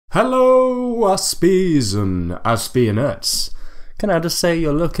Hello, Aspies and Aspionettes. Can I just say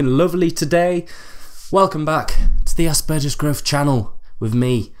you're looking lovely today? Welcome back to the Asperger's Growth channel with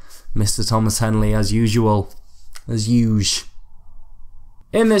me, Mr. Thomas Henley, as usual. In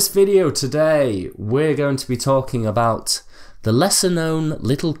this video today, we're going to be talking about the lesser-known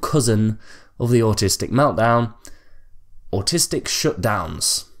little cousin of the autistic meltdown, autistic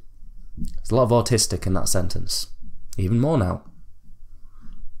shutdowns. There's a lot of autistic in that sentence. Even more now.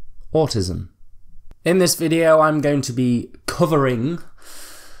 Autism. In this video, I'm going to be covering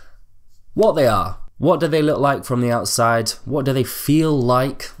what they are. What do they look like from the outside? What do they feel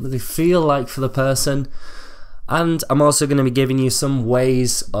like? What do they feel like for the person? And I'm also going to be giving you some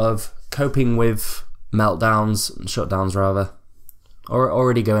ways of coping with meltdowns, shutdowns rather, or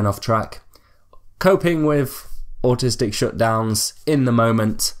already going off track. Coping with autistic shutdowns in the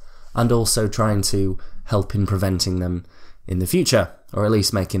moment, and also trying to help in preventing them in the future, or at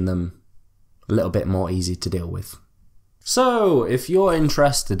least making them a little bit more easy to deal with. So, if you're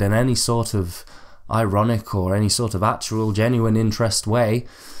interested in any sort of ironic or any sort of actual genuine interest way,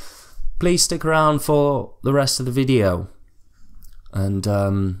 please stick around for the rest of the video and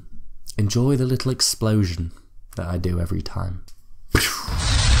enjoy the little explosion that I do every time.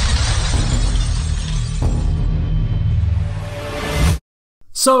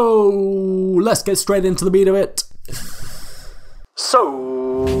 So, let's get straight into the meat of it.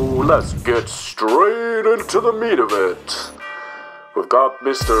 We've got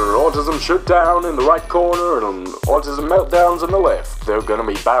Mr. Autism Shutdown in the right corner and Autism Meltdowns on the left. They're gonna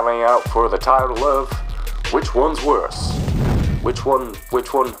be battling out for the title of which one's worse? Which one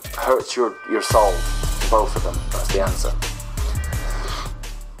hurts your soul? Both of them, that's the answer.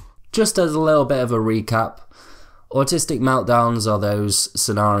 Just as a little bit of a recap, autistic meltdowns are those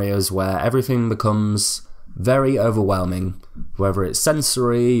scenarios where everything becomes very overwhelming, whether it's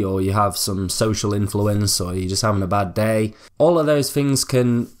sensory or you have some social influence or you're just having a bad day. All of those things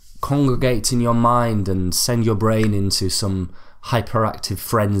can congregate in your mind and send your brain into some hyperactive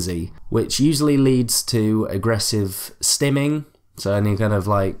frenzy, which usually leads to aggressive stimming, so any kind of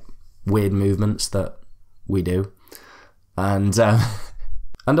like weird movements that we do, and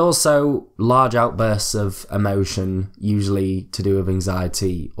also large outbursts of emotion, usually to do with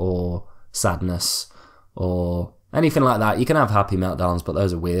anxiety or sadness or anything like that. You can have happy meltdowns, but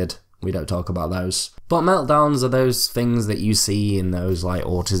those are weird. We don't talk about those. But meltdowns are those things that you see in those like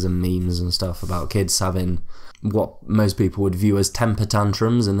autism memes and stuff about kids having what most people would view as temper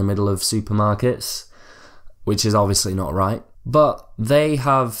tantrums in the middle of supermarkets, which is obviously not right. But they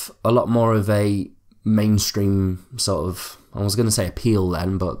have a lot more of a mainstream sort of, I was going to say appeal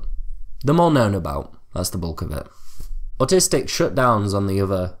then, but they're more known about. That's the bulk of it. Autistic shutdowns, on the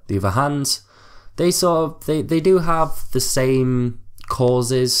other hand, they do have the same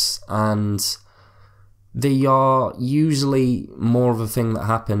causes, and they are usually more of a thing that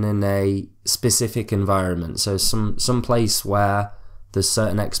happen in a specific environment. So some place where there's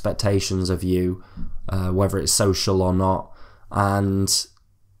certain expectations of you, whether it's social or not, and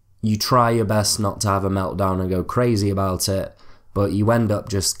you try your best not to have a meltdown and go crazy about it, but you end up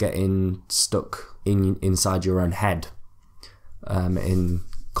just getting stuck inside your own head, in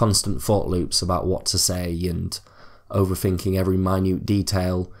constant thought loops about what to say and overthinking every minute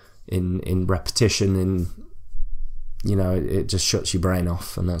detail in repetition, and it just shuts your brain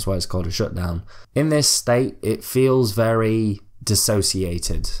off, and that's why it's called a shutdown. In this state, it feels very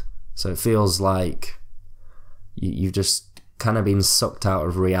dissociated, so it feels like you've just kind of been sucked out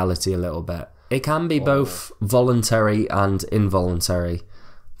of reality a little bit. It can be both voluntary and involuntary.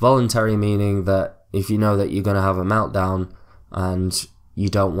 Voluntary meaning that if you know that you're going to have a meltdown and you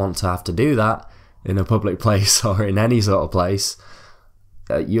don't want to have to do that in a public place or in any sort of place,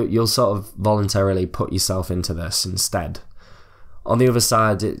 you'll sort of voluntarily put yourself into this instead. On the other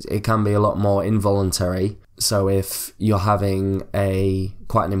side, it can be a lot more involuntary. So if you're having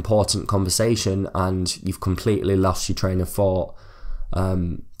quite an important conversation and you've completely lost your train of thought,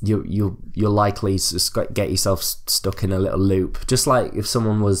 you're likely to get yourself stuck in a little loop. Just like if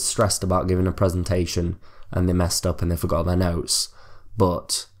someone was stressed about giving a presentation and they messed up and they forgot their notes,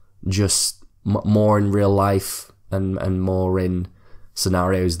 but just more in real life and more in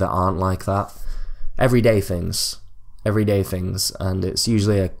scenarios that aren't like that. Everyday things, and it's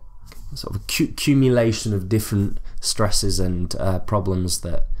usually a sort of accumulation of different stresses and problems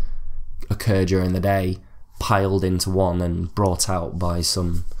that occur during the day, piled into one and brought out by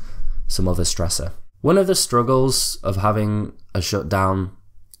some other stressor. One of the struggles of having a shutdown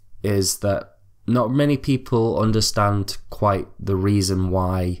is that not many people understand quite the reason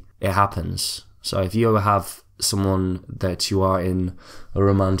why it happens. So if you have someone that you are in a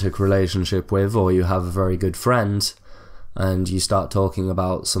romantic relationship with, or you have a very good friend, and you start talking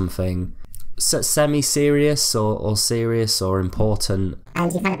about something semi-serious or serious or important.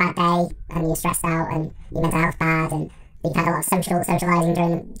 And you've had a bad day, and you're stressed out, and your mental health's bad, and you've had a lot of socialising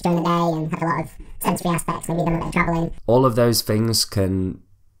during the day, and had a lot of sensory aspects, maybe done a bit of travelling. All of those things can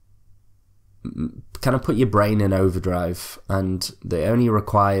kind of put your brain in overdrive, and it only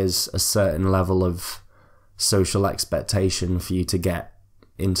requires a certain level of social expectation for you to get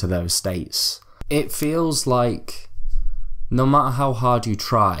into those states. It feels like no matter how hard you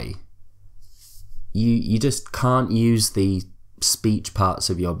try, you just can't use the speech parts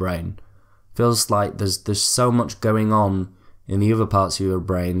of your brain. Feels like there's so much going on in the other parts of your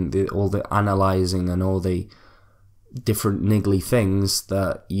brain, all the analysing and all the different niggly things,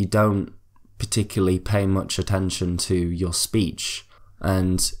 that you don't particularly pay much attention to your speech.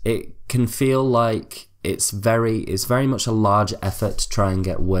 And it can feel like it's very much a large effort to try and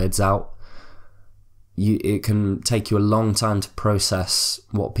get words out. It can take you a long time to process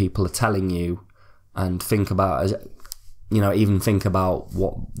what people are telling you, and think about, even think about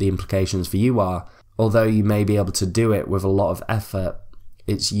what the implications for you are. Although you may be able to do it with a lot of effort,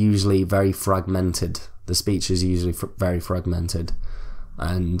 it's usually very fragmented. The speech is usually very fragmented,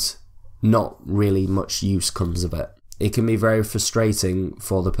 and not really much use comes of it. It can be very frustrating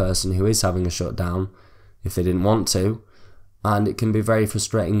for the person who is having a shutdown if they didn't want to, and it can be very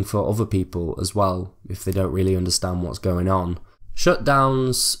frustrating for other people as well if they don't really understand what's going on.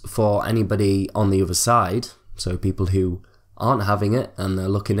 Shutdowns, for anybody on the other side, so people who aren't having it and they're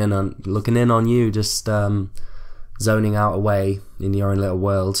looking in on you, just zoning out away in your own little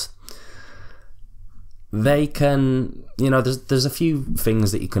world, they can, there's a few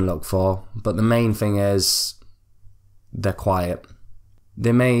things that you can look for, but the main thing is they're quiet.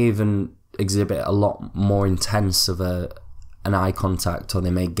 They may even exhibit a lot more intense of an eye contact, or they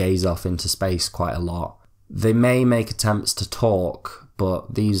may gaze off into space quite a lot. They may make attempts to talk,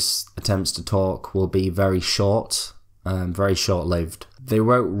 but these attempts to talk will be very short, very short-lived. They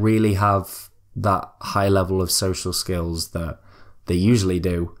won't really have that high level of social skills that they usually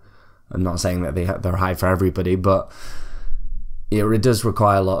do. I'm not saying that they're high for everybody, but it does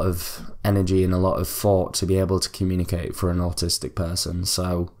require a lot of energy and a lot of thought to be able to communicate for an autistic person.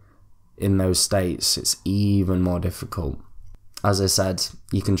 So in those states, it's even more difficult. As I said,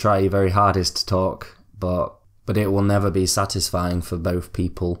 you can try your very hardest to talk, but it will never be satisfying for both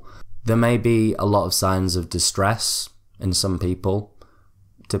people. There may be a lot of signs of distress in some people,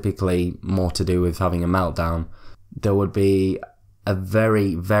 typically more to do with having a meltdown. There would be a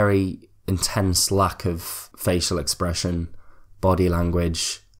very, very intense lack of facial expression, body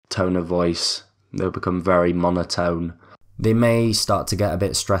language, tone of voice. They'll become very monotone. They may start to get a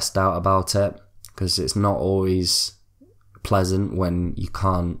bit stressed out about it, because it's not always pleasant when you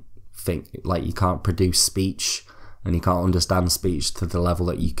can't you can't produce speech and you can't understand speech to the level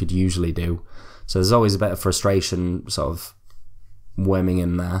that you could usually do. So there's always a bit of frustration sort of worming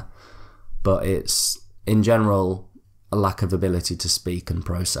in there, but it's in general a lack of ability to speak and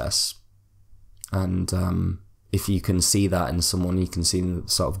process. And if you can see that in someone, you can see the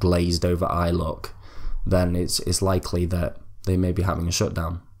sort of glazed over eye look, then it's likely that they may be having a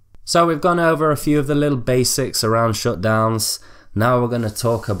shutdown. So we've gone over a few of the little basics around shutdowns. Now we're going to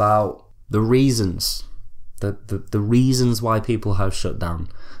talk about the reasons, the reasons why people have shutdown.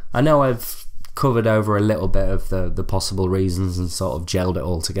 I know I've covered over a little bit of the possible reasons and sort of gelled it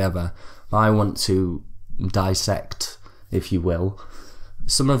all together. I want to dissect, if you will,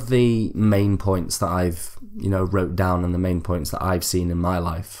 some of the main points that I've wrote down, and the main points that I've seen in my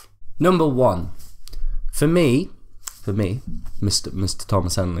life. Number one, for me, Mr.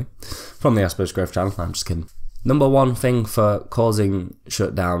 Thomas Henley from the Asperger's Growth Channel. I'm just kidding. Number one thing for causing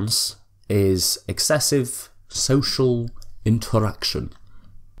shutdowns is excessive social interaction.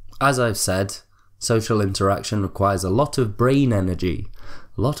 As I've said, social interaction requires a lot of brain energy,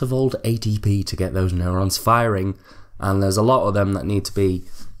 a lot of old ATP to get those neurons firing, and there's a lot of them that need to be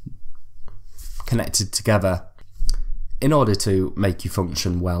connected together in order to make you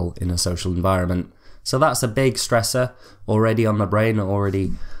function well in a social environment. So that's a big stressor already on the brain,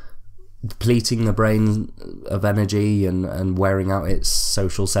 already depleting the brain of energy and wearing out its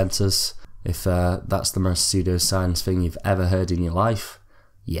social sensors. If that's the most pseudoscience thing you've ever heard in your life,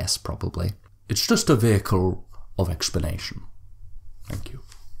 yes, probably. It's just a vehicle of explanation. Thank you.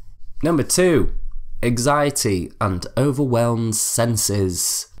 Number two, anxiety and overwhelmed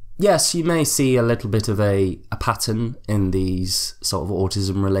senses. Yes, you may see a little bit of a pattern in these sort of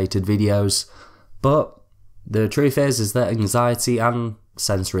autism-related videos, but the truth is that anxiety and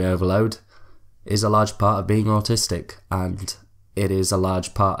sensory overload is a large part of being autistic, and it is a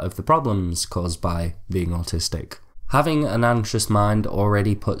large part of the problems caused by being autistic. Having an anxious mind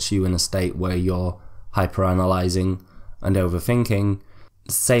already puts you in a state where you're hyperanalyzing and overthinking,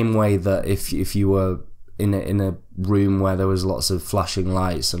 same way that if you were in a room where there was lots of flashing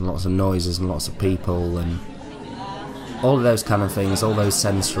lights and lots of noises and lots of people and all of those kind of things, all those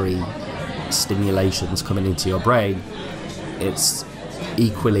sensory stimulations coming into your brain, it's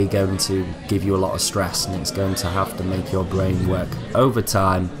equally going to give you a lot of stress, and it's going to have to make your brain work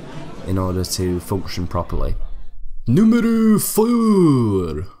overtime in order to function properly. Numero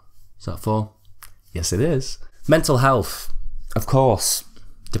 4. Is that 4? Yes, it is. Mental health. Of course.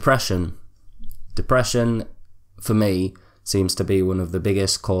 Depression. Depression, for me, seems to be one of the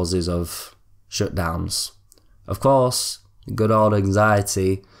biggest causes of shutdowns. Of course, good old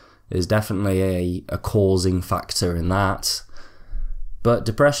anxiety is definitely a causing factor in that. But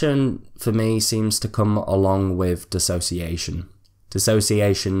depression, for me, seems to come along with dissociation.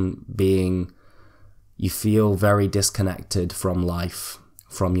 Dissociation being you feel very disconnected from life,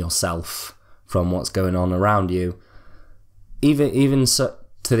 from yourself, from what's going on around you. Even so,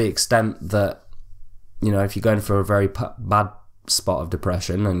 to the extent that, you know, if you're going through a very bad spot of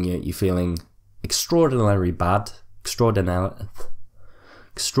depression and you're feeling extraordinarily bad, extraordinarily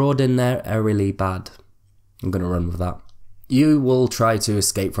bad, I'm going to run with that, you will try to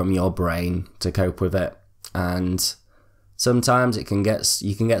escape from your brain to cope with it. And sometimes you can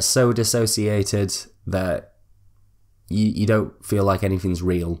get so dissociated that you don't feel like anything's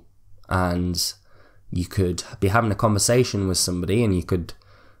real, and you could be having a conversation with somebody and you could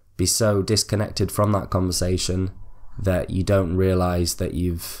be so disconnected from that conversation that you don't realize that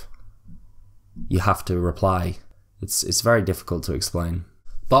you have to reply. It's very difficult to explain.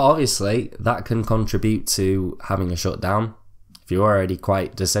 But obviously that can contribute to having a shutdown. If you're already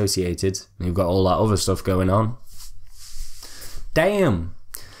quite dissociated and you've got all that other stuff going on, damn,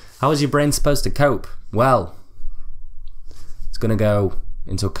 how is your brain supposed to cope? Well, it's going to go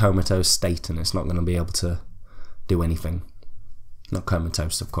into a comatose state and it's not going to be able to do anything. Not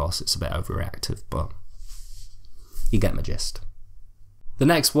comatose, of course, it's a bit overreactive, but you get my gist. The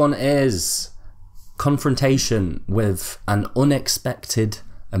next one is confrontation with an unexpected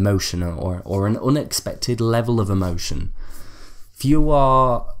emotion or an unexpected level of emotion. If you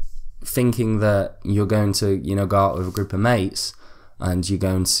are thinking that you're going to, go out with a group of mates and you're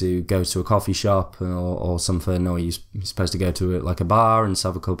going to go to a coffee shop or something, or you're supposed to go to a bar and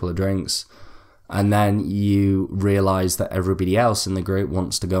have a couple of drinks, and then you realise that everybody else in the group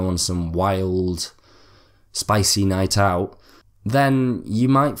wants to go on some wild, spicy night out, then you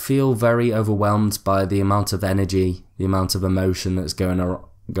might feel very overwhelmed by the amount of energy, the amount of emotion that's going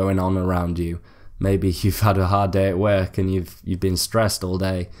on around you. Maybe you've had a hard day at work and you've been stressed all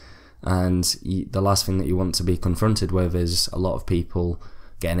day, and the last thing that you want to be confronted with is a lot of people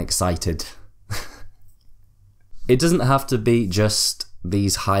getting excited. It doesn't have to be just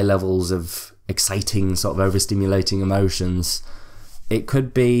these high levels of exciting, sort of overstimulating emotions. It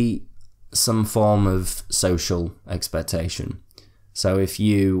could be some form of social expectation. So if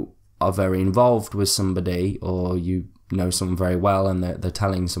you are very involved with somebody, or you know someone very well and they're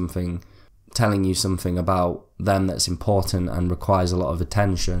telling you something about them that's important and requires a lot of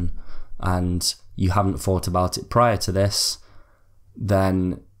attention, and you haven't thought about it prior to this,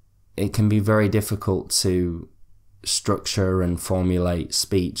 then it can be very difficult to structure and formulate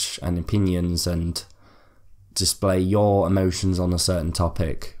speech and opinions and display your emotions on a certain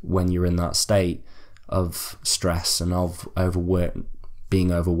topic when you're in that state of stress and of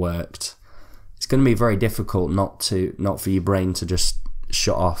being overworked. It's going to be very difficult not for your brain to just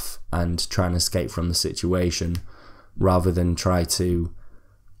shut off and try and escape from the situation, rather than try to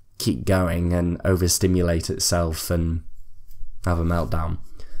keep going and overstimulate itself and have a meltdown.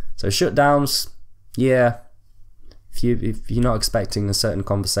 So shutdowns, yeah, if you're not expecting a certain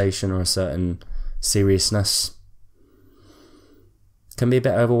conversation or a certain seriousness, it can be a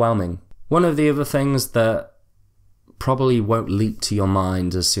bit overwhelming. One of the other things that probably won't leap to your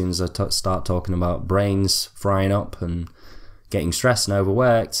mind as soon as I start talking about brains frying up and getting stressed and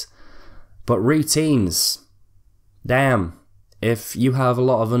overworked, but routines. Damn, if you have a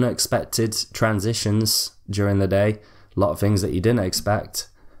lot of unexpected transitions during the day, a lot of things that you didn't expect,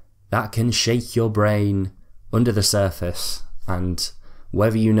 that can shake your brain under the surface, and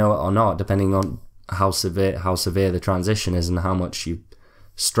whether you know it or not, depending on how severe the transition is and how much you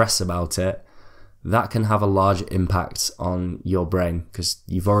stress about it, that can have a large impact on your brain, because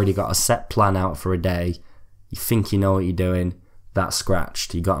you've already got a set plan out for a day, you think you know what you're doing, that's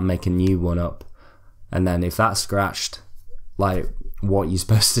scratched, you got to make a new one up, and then if that's scratched, like, what are you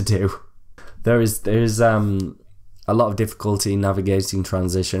supposed to do? There's a lot of difficulty navigating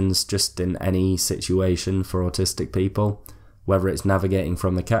transitions just in any situation for autistic people, whether it's navigating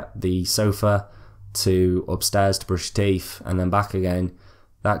from the sofa to upstairs to brush your teeth and then back again.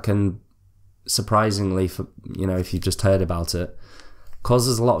 That can surprisingly, if you've just heard about it,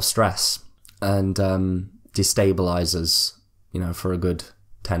 causes a lot of stress and destabilizes, for a good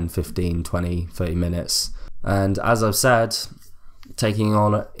 10, 15, 20, 30 minutes. And as I've said, taking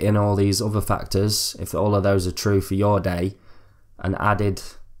on in all these other factors, if all of those are true for your day, an added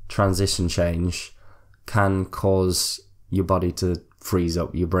transition change can cause your body to freeze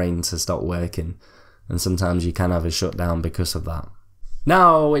up, your brain to stop working, and sometimes you can have a shutdown because of that.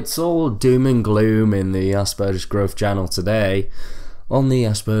 Now, it's all doom and gloom in the Asperger's Growth channel today, on the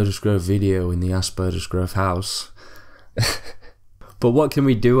Asperger's Growth video in the Asperger's Growth house. But what can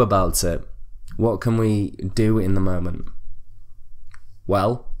we do about it? What can we do in the moment?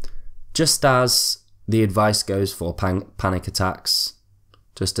 Well, just as the advice goes for panic attacks,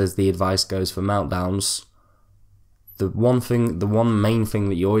 just as the advice goes for meltdowns, the one main thing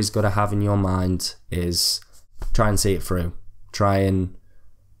that you always got to have in your mind is try and see it through. Try and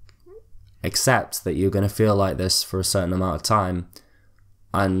accept that you're going to feel like this for a certain amount of time,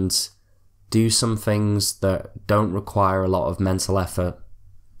 and do some things that don't require a lot of mental effort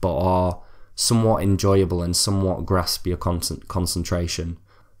but are somewhat enjoyable and somewhat grasp your concentration.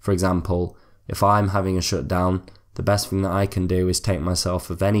 For example, if I'm having a shutdown, the best thing that I can do is take myself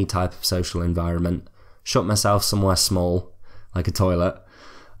of any type of social environment, shut myself somewhere small, like a toilet,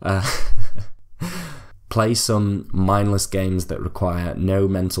 play some mindless games that require no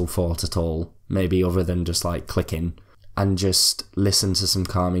mental thought at all, maybe other than just like clicking, and just listen to some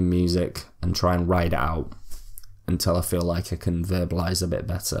calming music and try and ride it out until I feel like I can verbalize a bit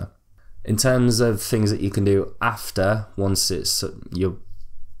better. In terms of things that you can do after, once it's your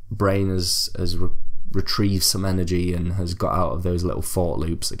brain has retrieved some energy and has got out of those little thought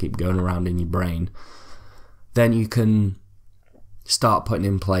loops that keep going around in your brain, then you can start putting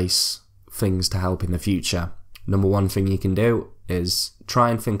in place things to help in the future. Number one thing you can do is try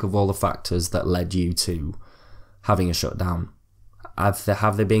and think of all the factors that led you to having a shutdown.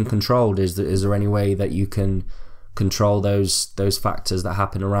 Have they been controlled? Is there any way that you can control those factors that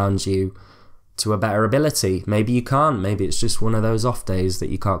happen around you to a better ability? Maybe you can't. Maybe it's just one of those off days that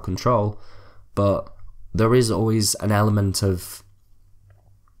you can't control. But there is always an element of,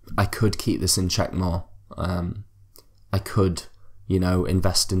 I could keep this in check more. I could,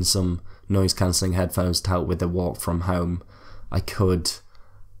 invest in some noise cancelling headphones to help with the walk from home. I could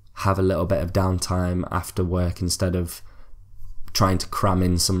have a little bit of downtime after work instead of trying to cram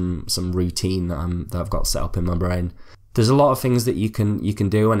in some routine that I've got set up in my brain. There's a lot of things that you can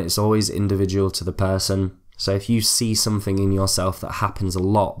do, and it's always individual to the person. So if you see something in yourself that happens a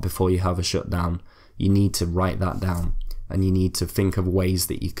lot before you have a shutdown, you need to write that down, and you need to think of ways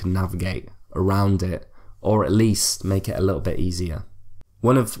that you can navigate around it, or at least make it a little bit easier.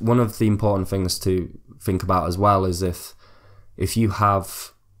 One of the important things to think about as well is if you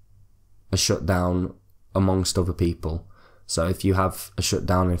have a shutdown amongst other people. So if you have a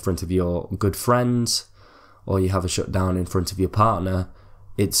shutdown in front of your good friends, or you have a shutdown in front of your partner,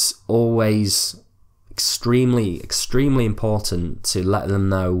 it's always extremely, extremely important to let them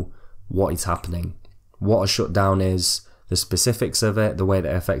know what is happening, what a shutdown is, the specifics of it, the way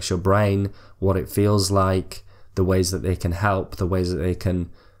that it affects your brain, what it feels like, the ways that they can help, the ways that they can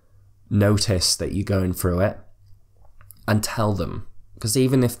notice that you're going through it, and tell them. Because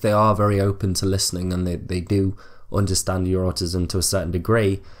even if they are very open to listening and they do understand your autism to a certain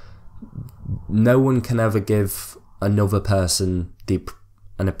degree, no one can ever give another person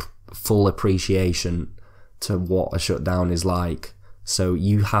a full appreciation to what a shutdown is like. So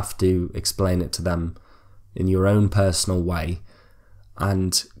you have to explain it to them in your own personal way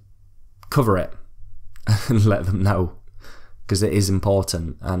and cover it and let them know, because it is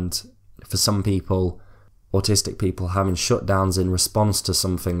important. And for some people, autistic people, having shutdowns in response to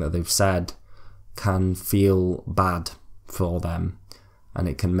something that they've said can feel bad for them, and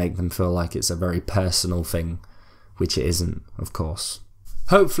it can make them feel like it's a very personal thing, which it isn't, of course.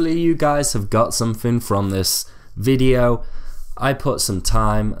 Hopefully you guys have got something from this video. I put some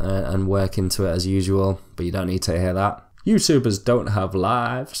time and work into it as usual, but you don't need to hear that. YouTubers don't have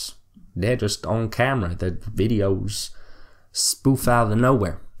lives. They're just on camera. Their videos spoof out of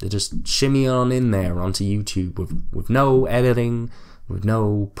nowhere. They just shimmy on in there onto YouTube with no editing, with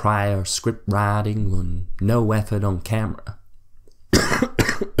no prior script writing, and no effort on camera. I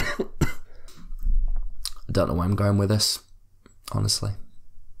don't know where I'm going with this, honestly.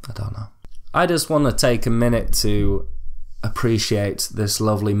 I don't know. I just want to take a minute to appreciate this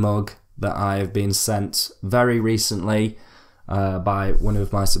lovely mug that I have been sent very recently by one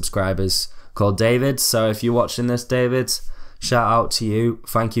of my subscribers called David. So if you're watching this, David, shout out to you.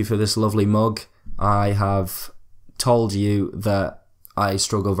 Thank you for this lovely mug. I have told you that I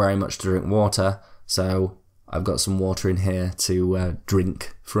struggle very much to drink water, so I've got some water in here to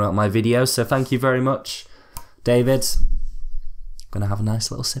drink throughout my videos. So thank you very much, David. I'm going to have a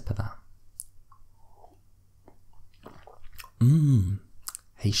nice little sip of that.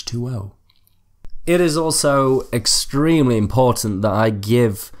 H2O. It is also extremely important that I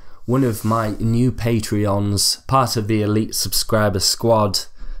give one of my new Patreons, part of the elite subscriber squad,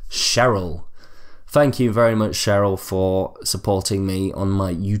 Cheryl. Thank you very much, Cheryl, for supporting me on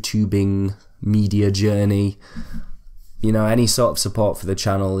my YouTubing media journey. You know, any sort of support for the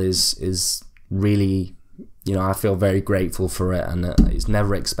channel is really, you know, I feel very grateful for it, and it's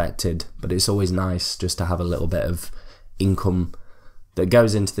never expected, but it's always nice just to have a little bit of income that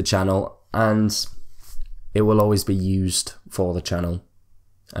goes into the channel, and it will always be used for the channel,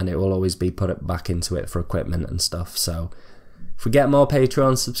 and it will always be put back into it for equipment and stuff. So if we get more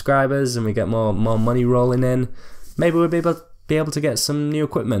Patreon subscribers and we get more money rolling in, maybe we'll be able to get some new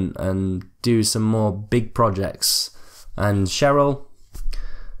equipment and do some more big projects. And Cheryl,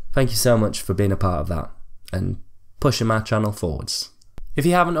 thank you so much for being a part of that and pushing my channel forwards. If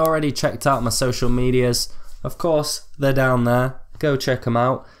you haven't already checked out my social medias, of course, they're down there. Go check them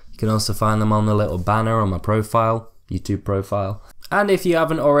out. You can also find them on the little banner on my profile, YouTube profile. And if you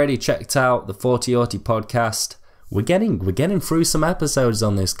haven't already checked out the THOUGHTY AUTI podcast, we're getting through some episodes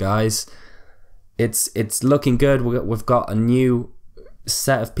on this, guys. It's looking good. We've got a new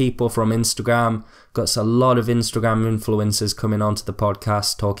set of people from Instagram. Got a lot of Instagram influencers coming onto the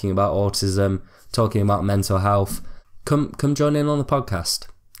podcast, talking about autism, talking about mental health. Come join in on the podcast.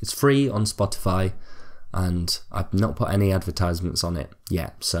 It's free on Spotify, and I've not put any advertisements on it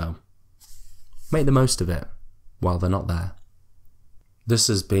yet, so make the most of it while they're not there. This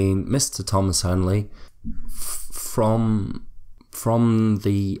has been Mr. Thomas Henley from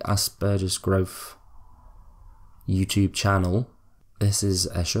the Asperger's Growth YouTube channel. This is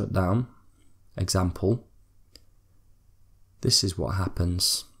a shutdown example. This is what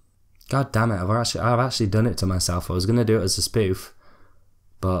happens. God damn it, I've actually done it to myself. I was going to do it as a spoof,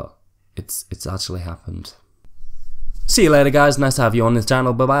 but it's actually happened. See you later, guys. Nice to have you on this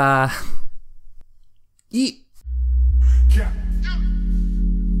channel. Bye bye. Yeet.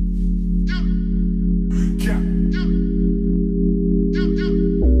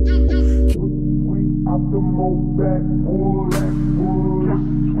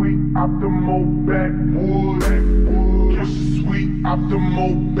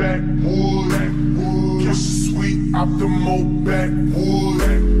 Sweet,